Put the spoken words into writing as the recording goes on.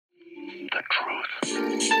the truth.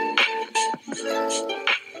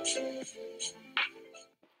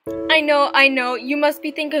 I know, you must be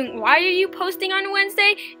thinking, why are you posting on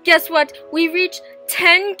Wednesday? Guess what? We reached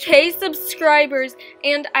 10K subscribers,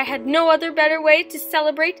 and I had no other better way to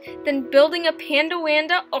celebrate than building a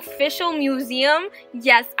PandaWanda official museum.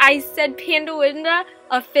 Yes, I said PandaWanda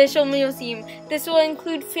official museum. This will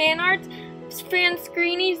include fan art, fan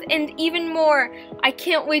screenings, and even more. I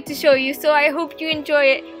can't wait to show you, so I hope you enjoy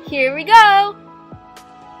it. Here we go!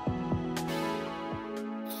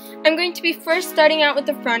 I'm going to be first starting out with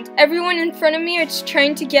the front. Everyone in front of me is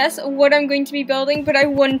trying to guess what I'm going to be building, but I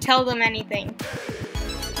wouldn't tell them anything.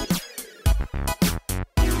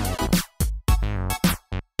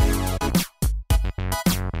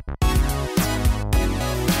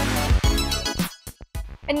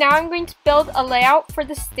 And now I'm going to build a layout for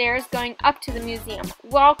the stairs going up to the museum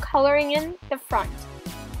while coloring in the front.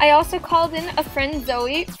 I also called in a friend,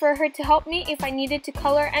 Zoe, for her to help me if I needed to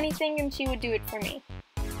color anything, and she would do it for me.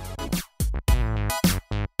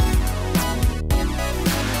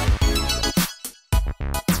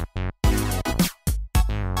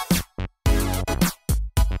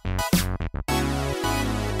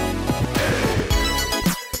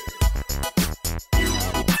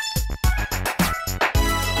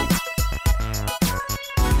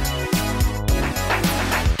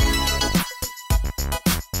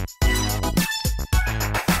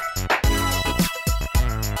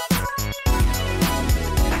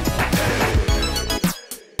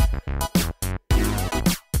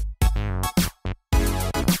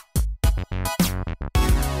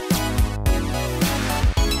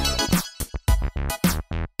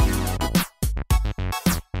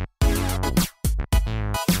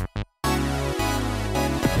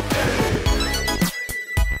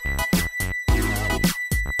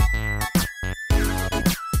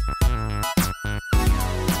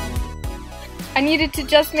 I needed to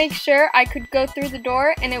just make sure I could go through the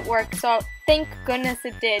door, and it worked, so thank goodness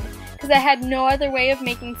it did, because I had no other way of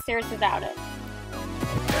making stairs without it.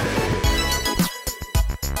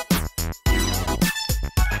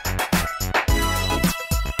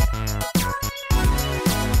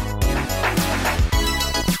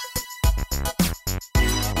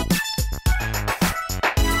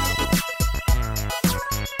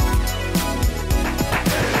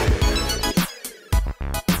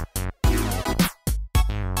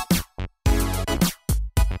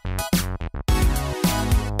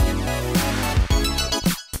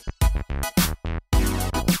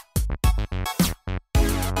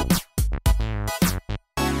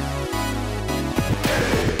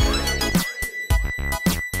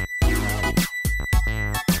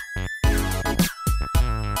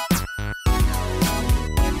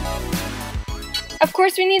 Of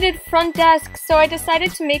course, we needed front desk, so I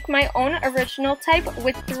decided to make my own original type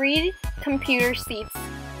with 3 computer seats.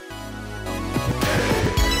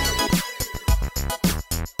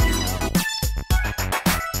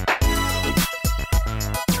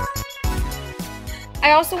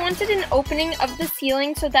 I also wanted an opening of the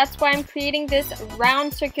ceiling, so that's why I'm creating this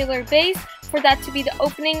round circular base for that to be the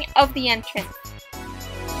opening of the entrance.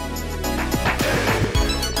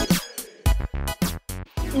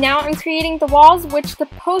 Now I'm creating the walls, which the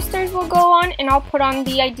posters will go on, and I'll put on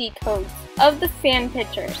the ID codes of the fan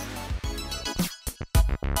pictures.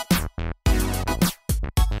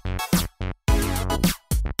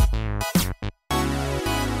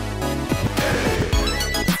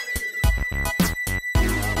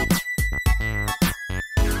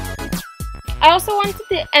 I also wanted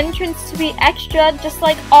the entrance to be extra, just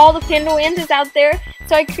like all the PandaWandas out there,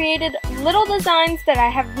 so I created little designs that I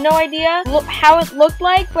have no idea how it looked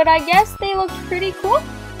like, but I guess they looked pretty cool.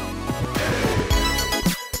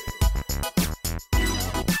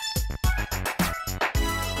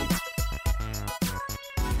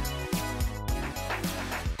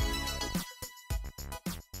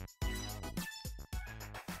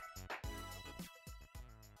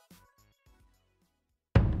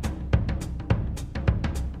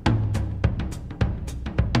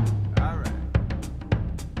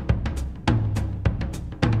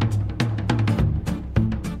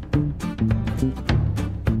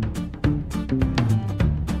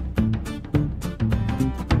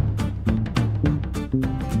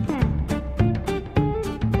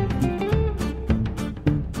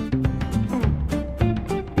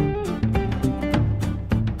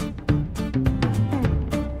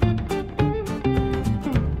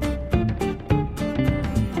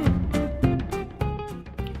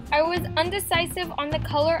 Undecisive on the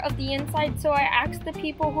color of the inside, so I asked the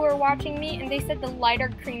people who are watching me, and they said the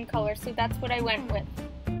lighter cream color, so that's what I went with.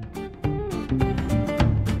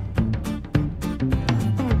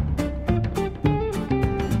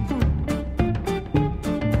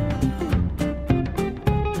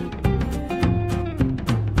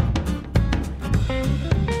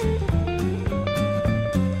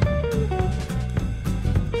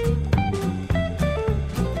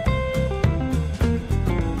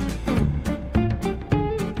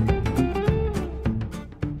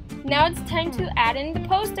 now it's time to add in the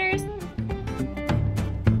posters.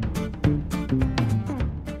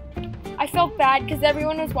 I felt bad because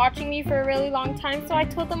everyone was watching me for a really long time, so I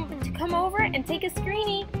told them to come over and take a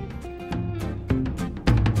screenie.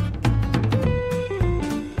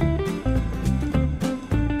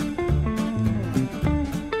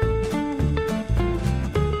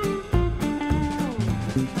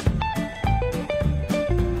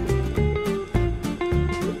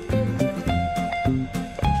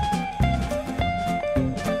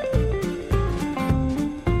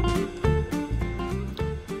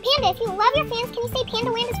 If you love your fans, can you say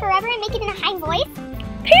PandaWanda's forever and make it in a high voice?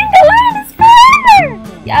 PandaWanda's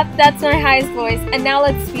forever! Yep, that's my highest voice. And now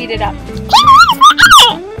let's speed it up. PandaWanda's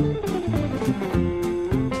forever!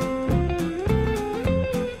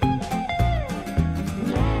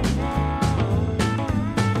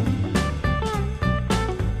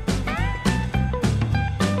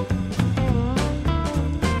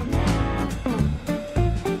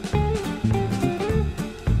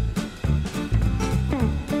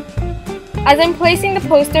 As I'm placing the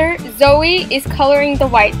poster, Zoe is coloring the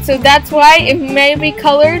white, so that's why it may be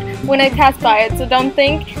colored when I pass by it, so don't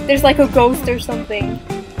think there's like a ghost or something.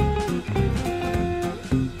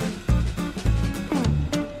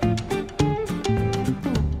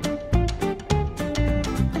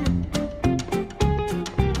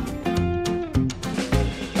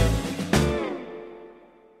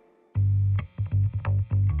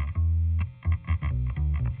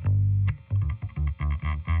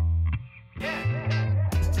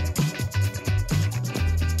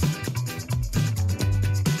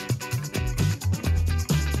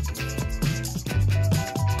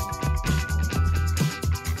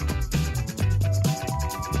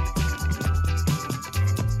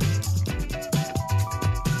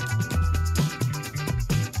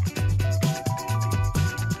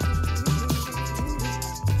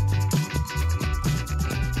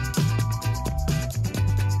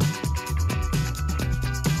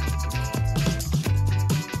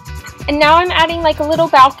 And now I'm adding like a little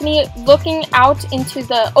balcony looking out into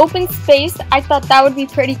the open space. I thought that would be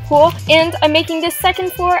pretty cool. And I'm making this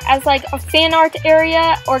second floor as like a fan art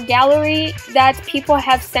area or gallery that people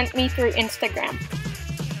have sent me through Instagram.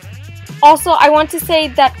 Also, I want to say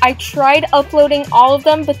that I tried uploading all of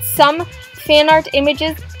them, but some fan art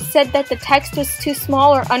images said that the text was too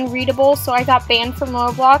small or unreadable, so I got banned from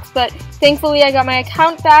Roblox, but thankfully I got my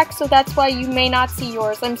account back, so that's why you may not see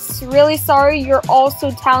yours. I'm really sorry, you're all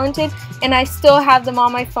so talented, and I still have them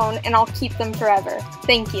on my phone, and I'll keep them forever.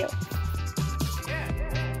 Thank you.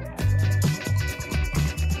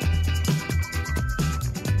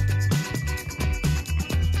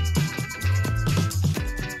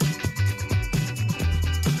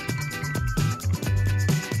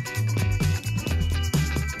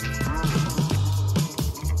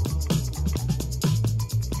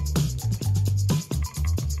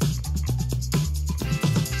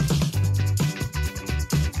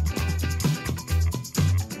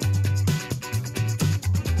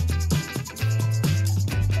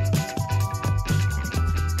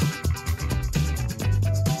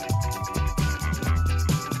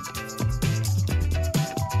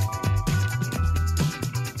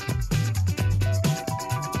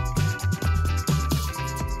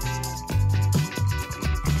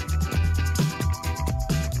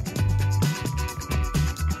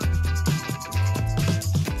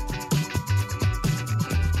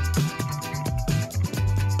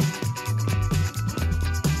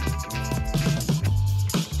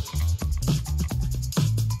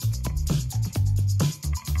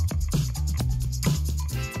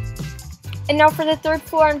 And now for the third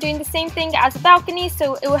floor, I'm doing the same thing as a balcony,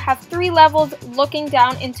 so it will have 3 levels looking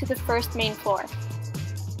down into the first main floor.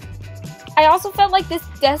 I also felt like this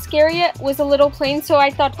desk area was a little plain, so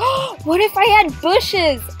I thought, oh, what if I had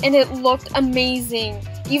bushes? And it looked amazing.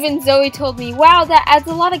 Even Zoe told me, wow, that adds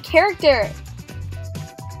a lot of character.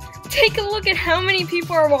 Take a look at how many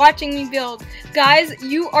people are watching me build. Guys,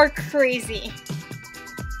 you are crazy.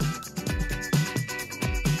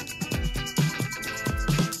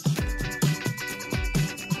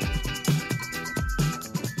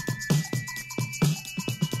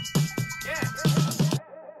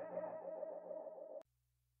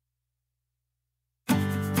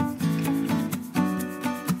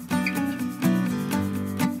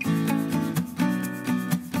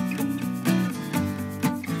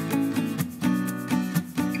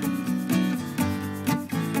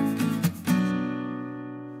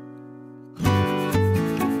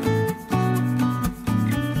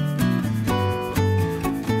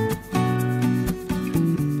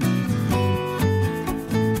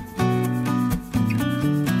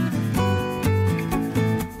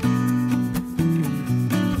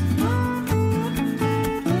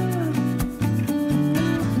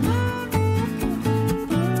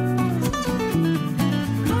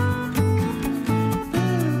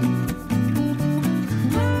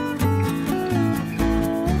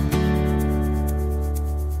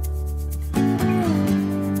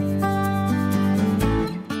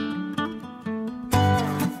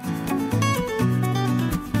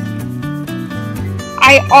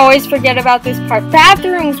 I always forget about this part.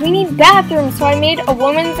 Bathrooms! We need bathrooms! So I made a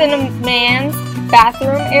woman's and a man's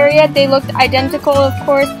bathroom area. They looked identical, of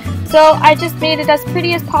course. So I just made it as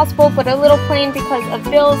pretty as possible, but a little plain because of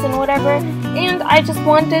bills and whatever. And I just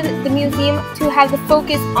wanted the museum to have the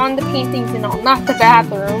focus on the paintings and all, not the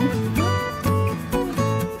bathroom.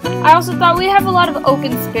 I also thought we have a lot of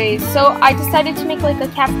open space, so I decided to make like a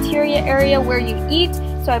cafeteria area where you eat.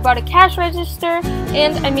 So I bought a cash register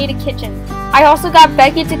and I made a kitchen. I also got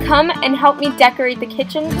Becky to come and help me decorate the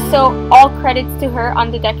kitchen, so all credits to her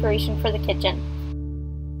on the decoration for the kitchen.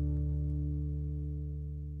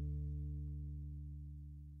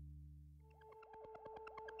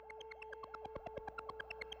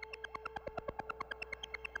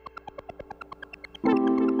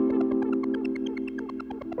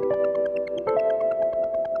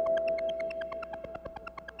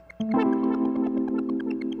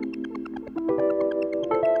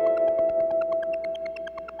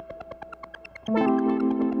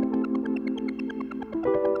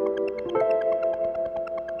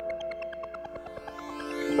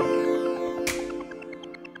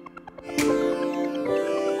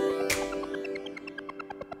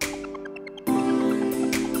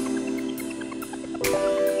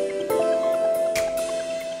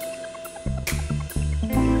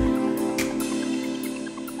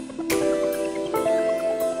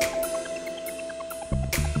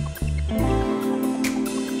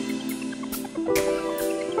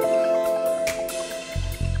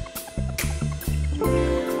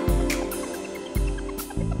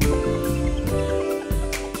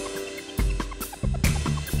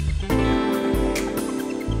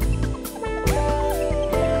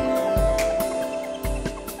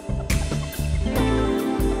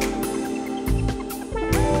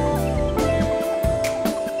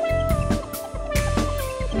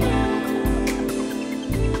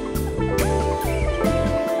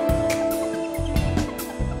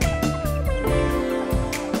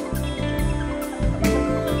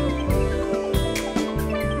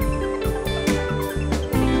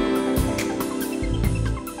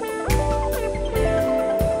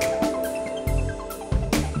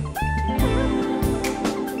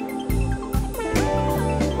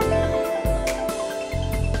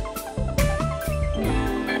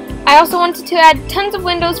 I also wanted to add tons of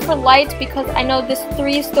windows for light because I know this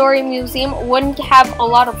 3-story museum wouldn't have a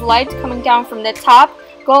lot of light coming down from the top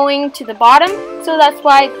going to the bottom, so that's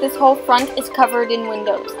why this whole front is covered in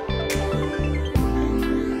windows.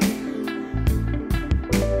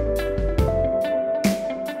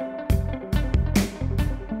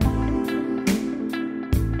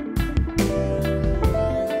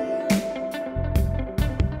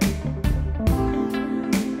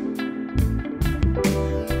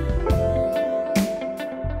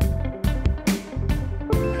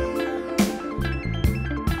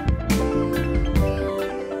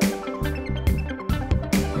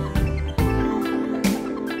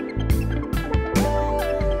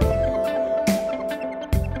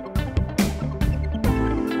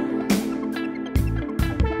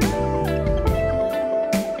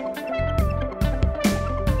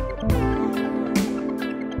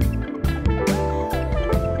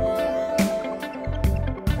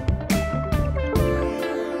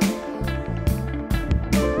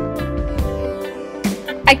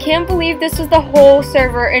 I can't believe this was the whole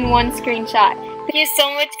server in one screenshot. Thank you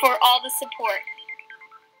so much for all the support.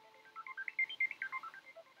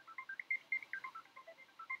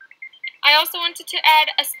 I also wanted to add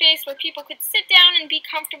a space where people could sit down and be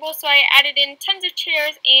comfortable, so I added in tons of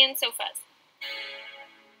chairs and sofas.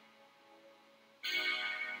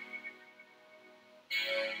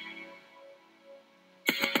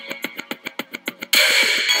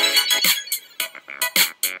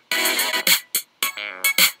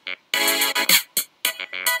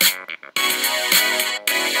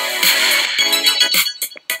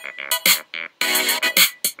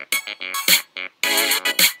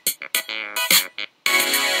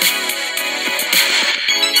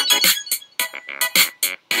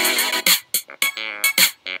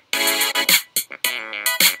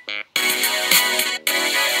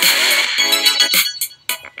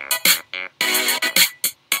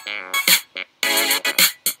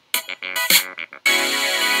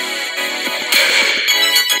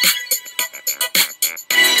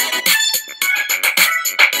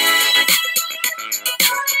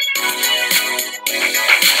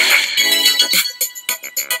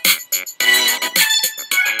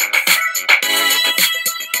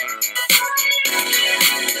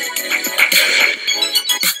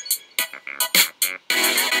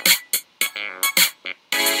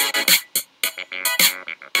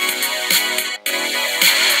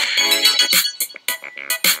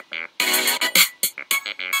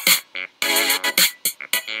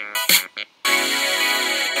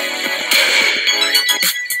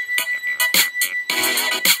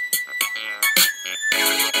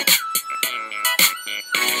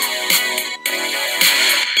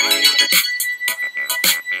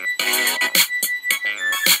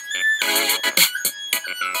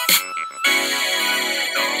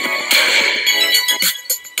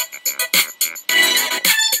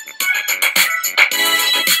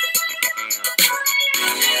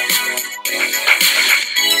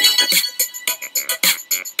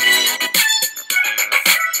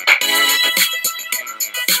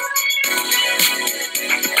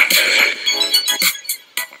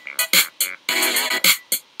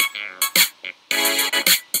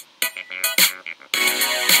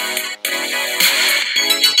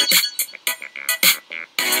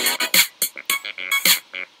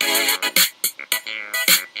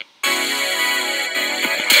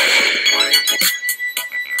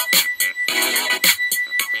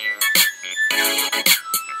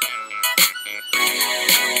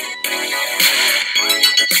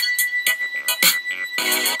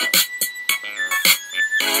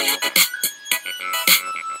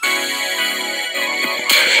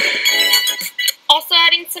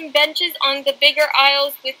 some benches on the bigger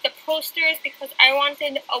aisles with the posters because I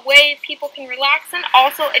wanted a way people can relax and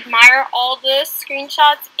also admire all the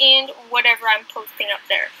screenshots and whatever I'm posting up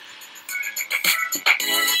there.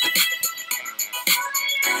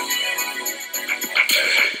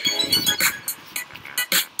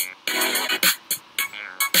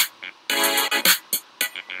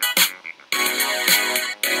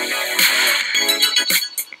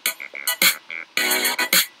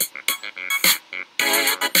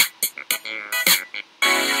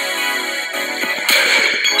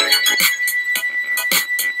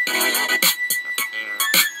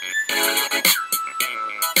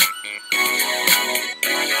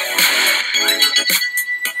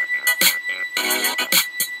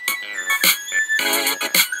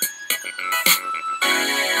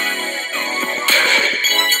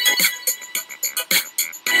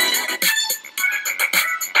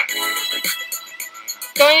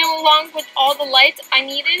 Going along with all the lights I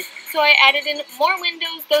needed, so I added in more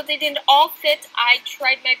windows. Though they didn't all fit, I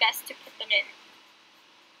tried my best to put them in.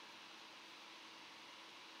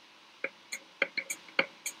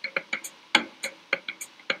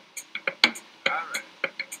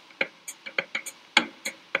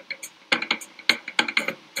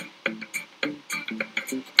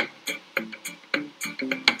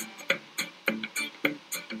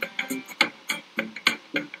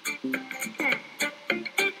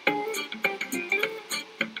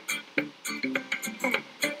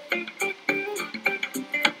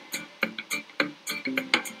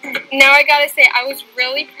 Now I gotta say, I was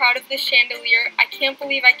really proud of this chandelier. I can't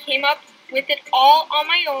believe I came up with it all on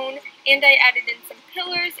my own, and I added in some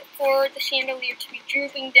pillars for the chandelier to be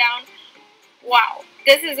drooping down. Wow,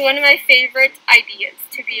 this is one of my favorite ideas,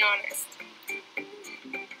 to be honest.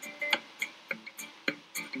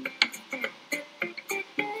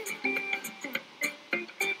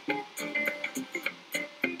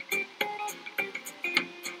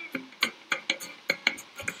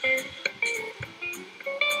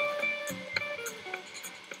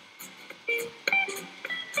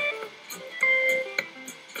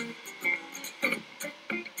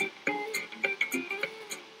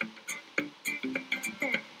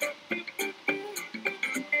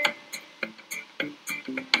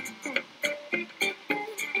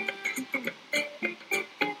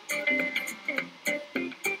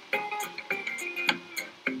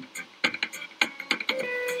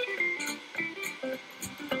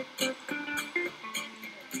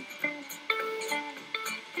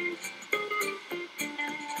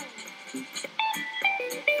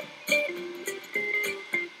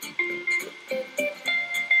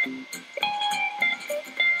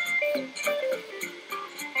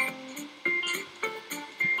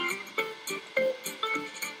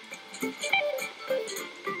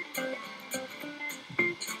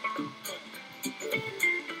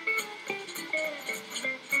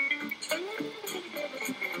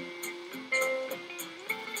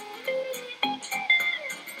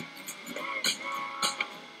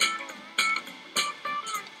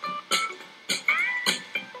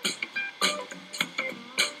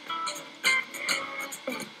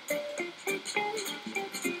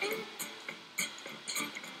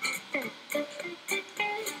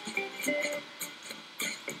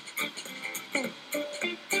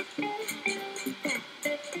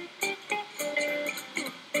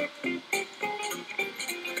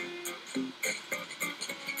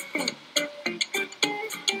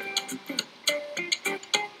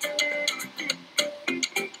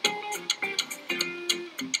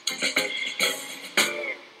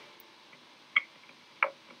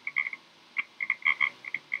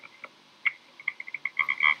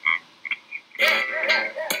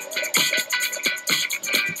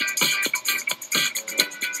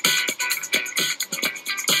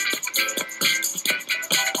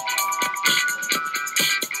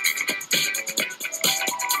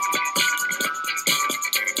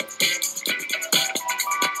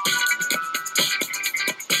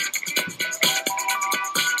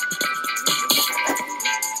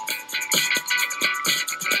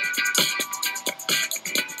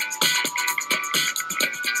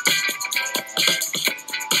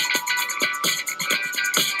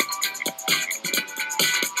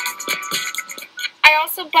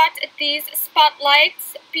 bought these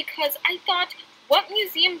spotlights because I thought, what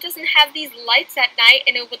museum doesn't have these lights at night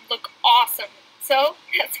and it would look awesome? So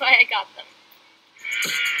that's why I got them.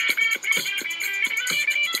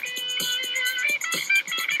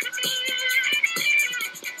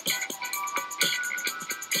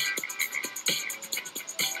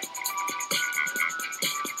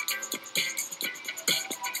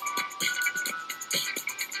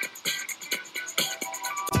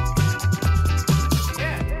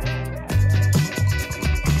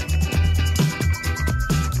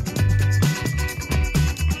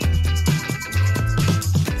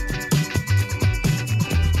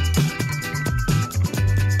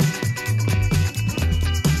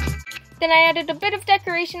 then I added a bit of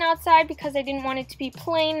decoration outside because I didn't want it to be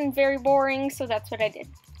plain and very boring, so that's what I did.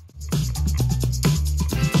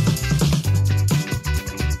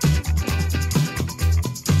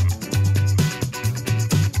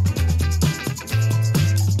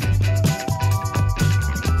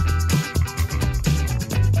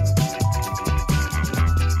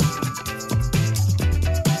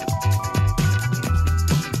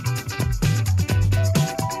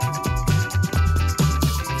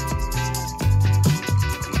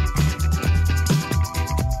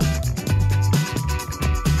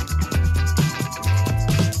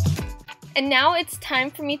 And now it's time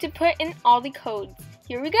for me to put in all the codes.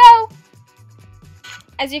 Here we go!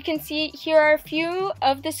 As you can see, here are a few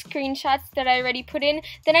of the screenshots that I already put in.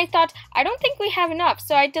 Then I thought, I don't think we have enough,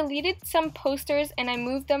 so I deleted some posters and I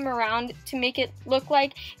moved them around to make it look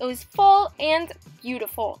like it was full and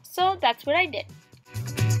beautiful. So that's what I did.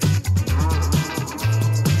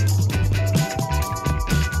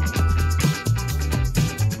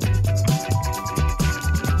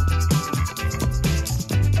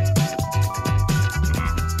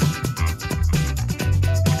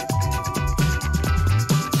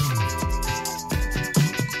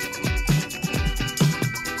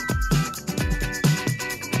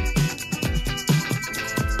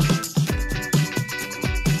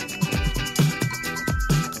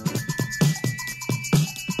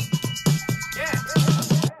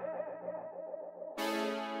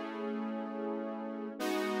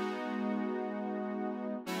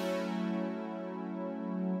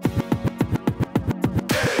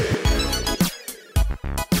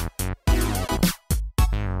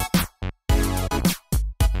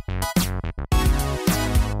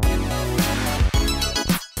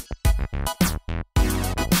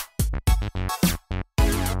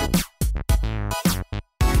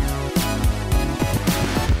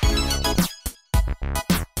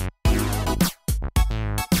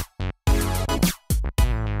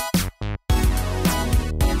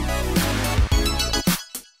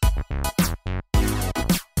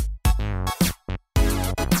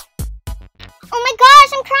 Oh my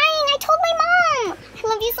gosh, I'm crying. I told my mom. I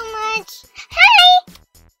love you so much. Hi.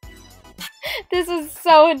 This is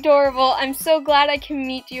so adorable. I'm so glad I can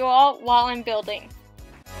meet you all while I'm building.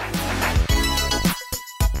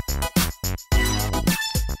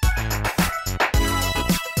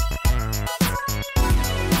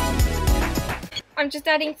 I'm just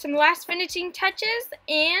adding some last finishing touches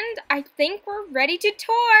and I think we're ready to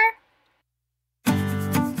tour.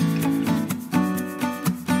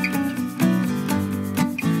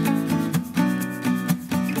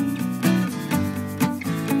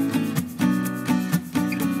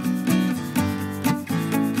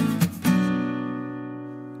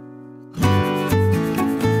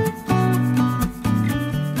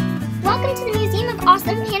 Welcome to the Museum of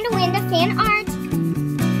Awesome PandaWanda Fan Art.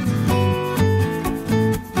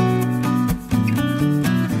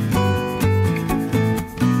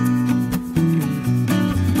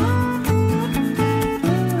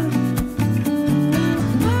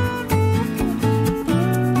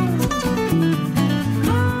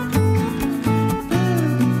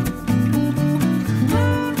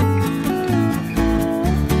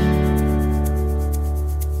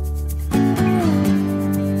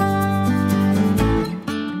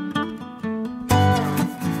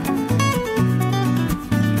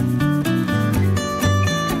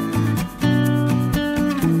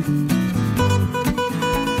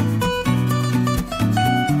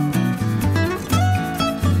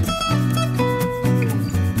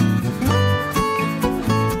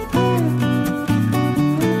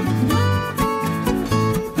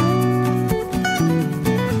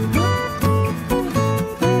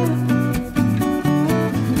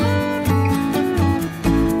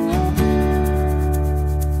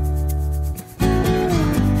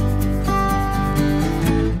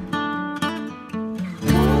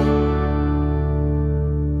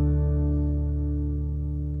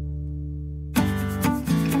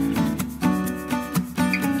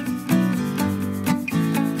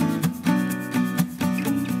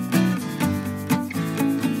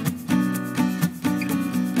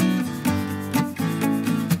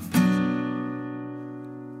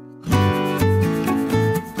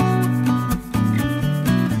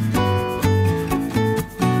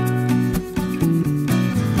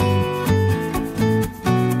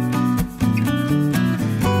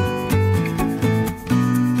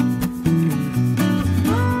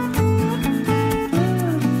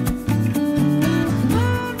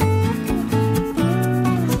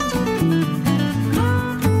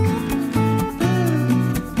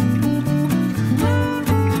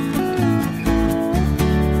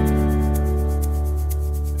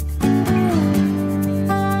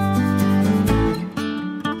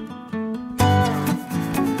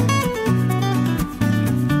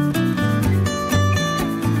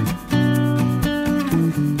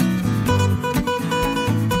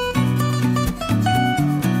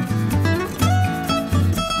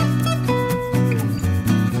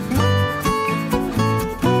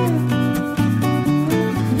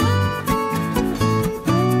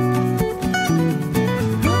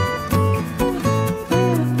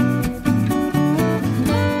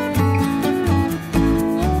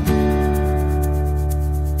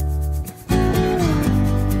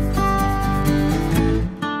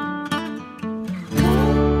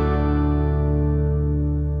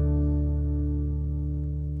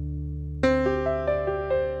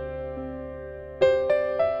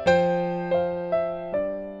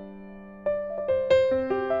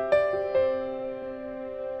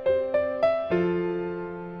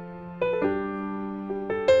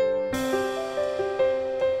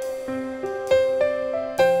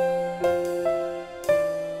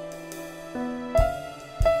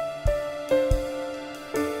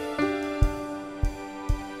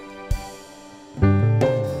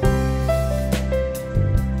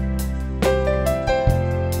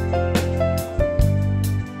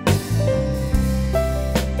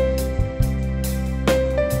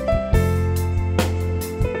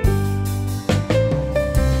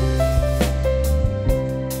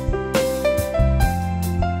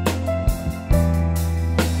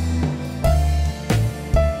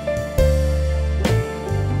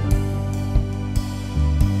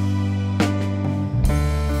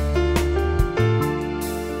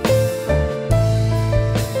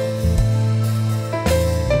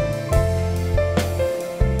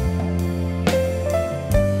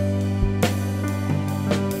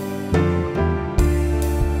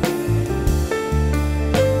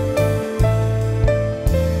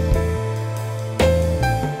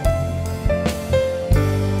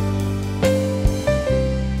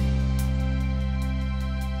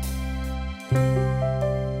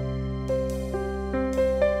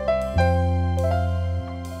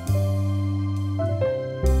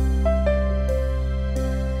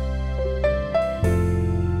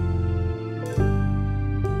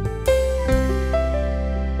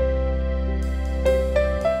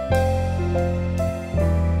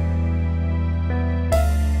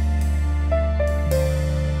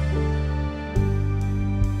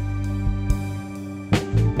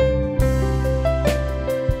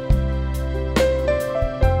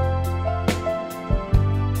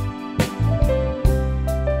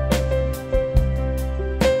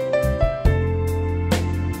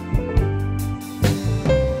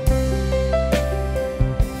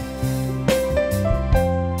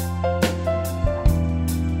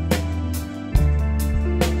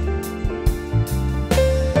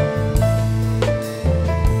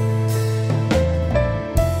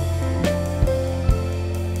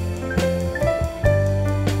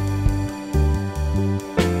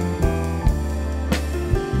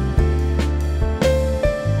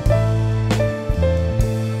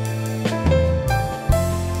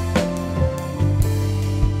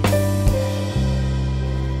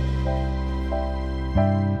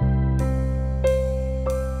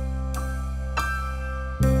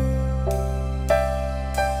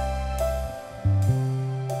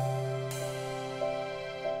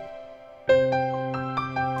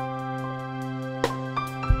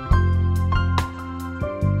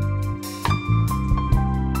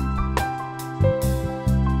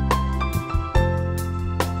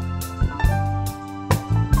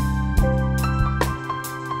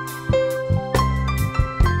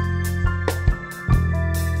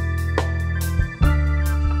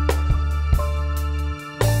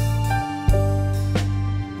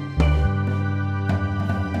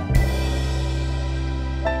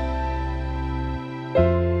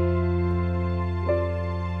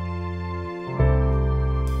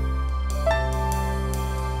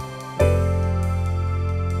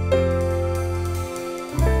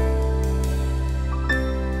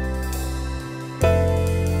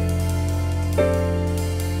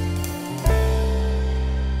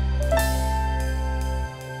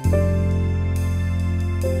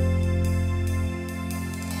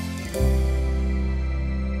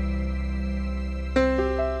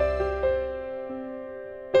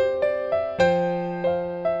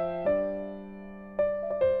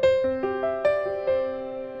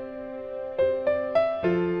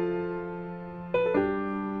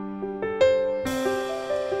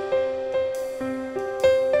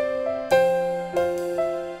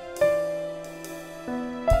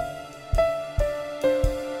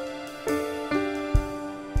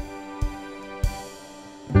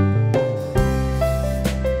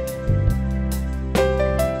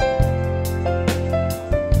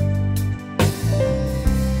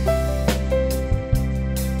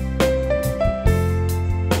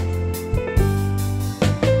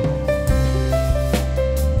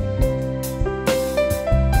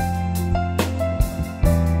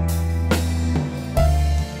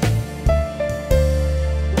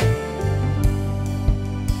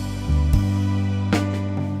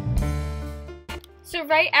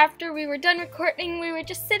 right after we were done recording, we were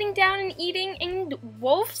just sitting down and eating, and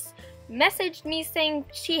Wolf's messaged me saying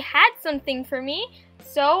she had something for me.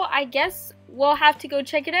 So I guess we'll have to go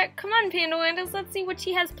check it out. Come on, PandaWandas, let's see what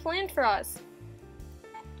she has planned for us.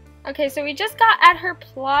 Okay, so we just got at her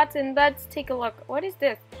plot, and let's take a look. What is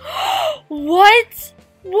this? What?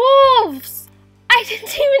 Wolves! I didn't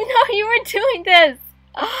even know you were doing this.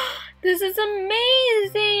 This is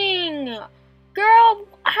amazing! Girl,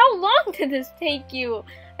 how long did this take you?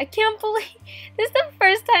 I can't believe this is the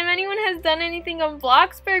first time anyone has done anything on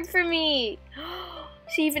BLOXBURG for me.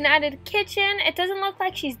 She even added a kitchen. It doesn't look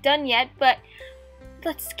like she's done yet, but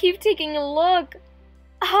let's keep taking a look.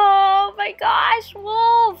 Oh my gosh,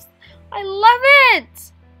 wolves! I love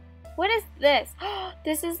it! What is this?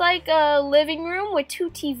 This is like a living room with 2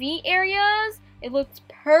 TV areas. It looks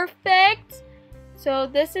perfect. So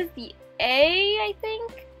this is the A, I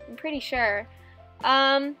think? I'm pretty sure.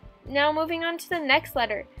 Now moving on to the next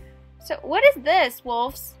letter. So what is this,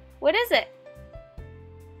 wolves? What is it?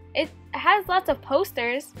 It has lots of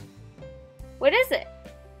posters. What is it?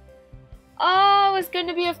 Oh, it's going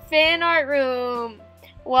to be a fan art room.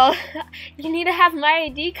 Well, you need to have my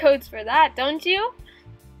ID codes for that, don't you?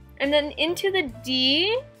 And then into the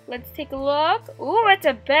D, let's take a look. Ooh, it's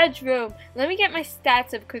a bedroom. Let me get my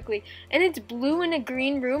stats up quickly. And it's blue and a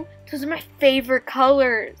green room. Those are my favorite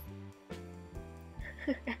colors.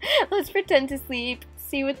 Let's pretend to sleep.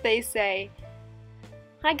 See what they say.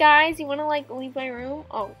 Hi guys, you wanna like leave my room?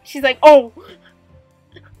 Oh, she's like, oh!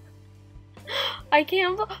 I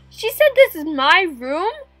can't. She said this is my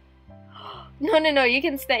room? No, you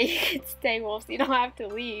can stay. You can stay, wolves. You don't have to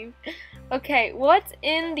leave. Okay, what's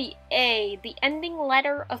in the A? The ending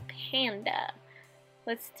letter of panda.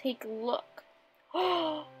 Let's take a look.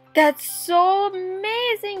 Oh, that's so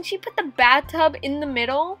amazing! She put the bathtub in the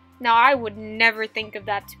middle. Now, I would never think of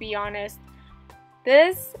that, to be honest.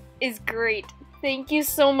 This is great. Thank you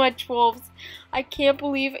so much, wolves. I can't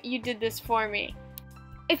believe you did this for me.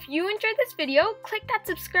 If you enjoyed this video, click that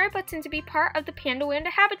subscribe button to be part of the PandaWanda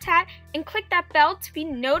habitat and click that bell to be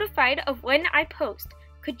notified of when I post.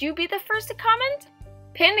 Could you be the first to comment?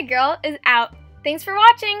 PandaGirl is out. Thanks for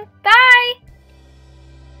watching. Bye!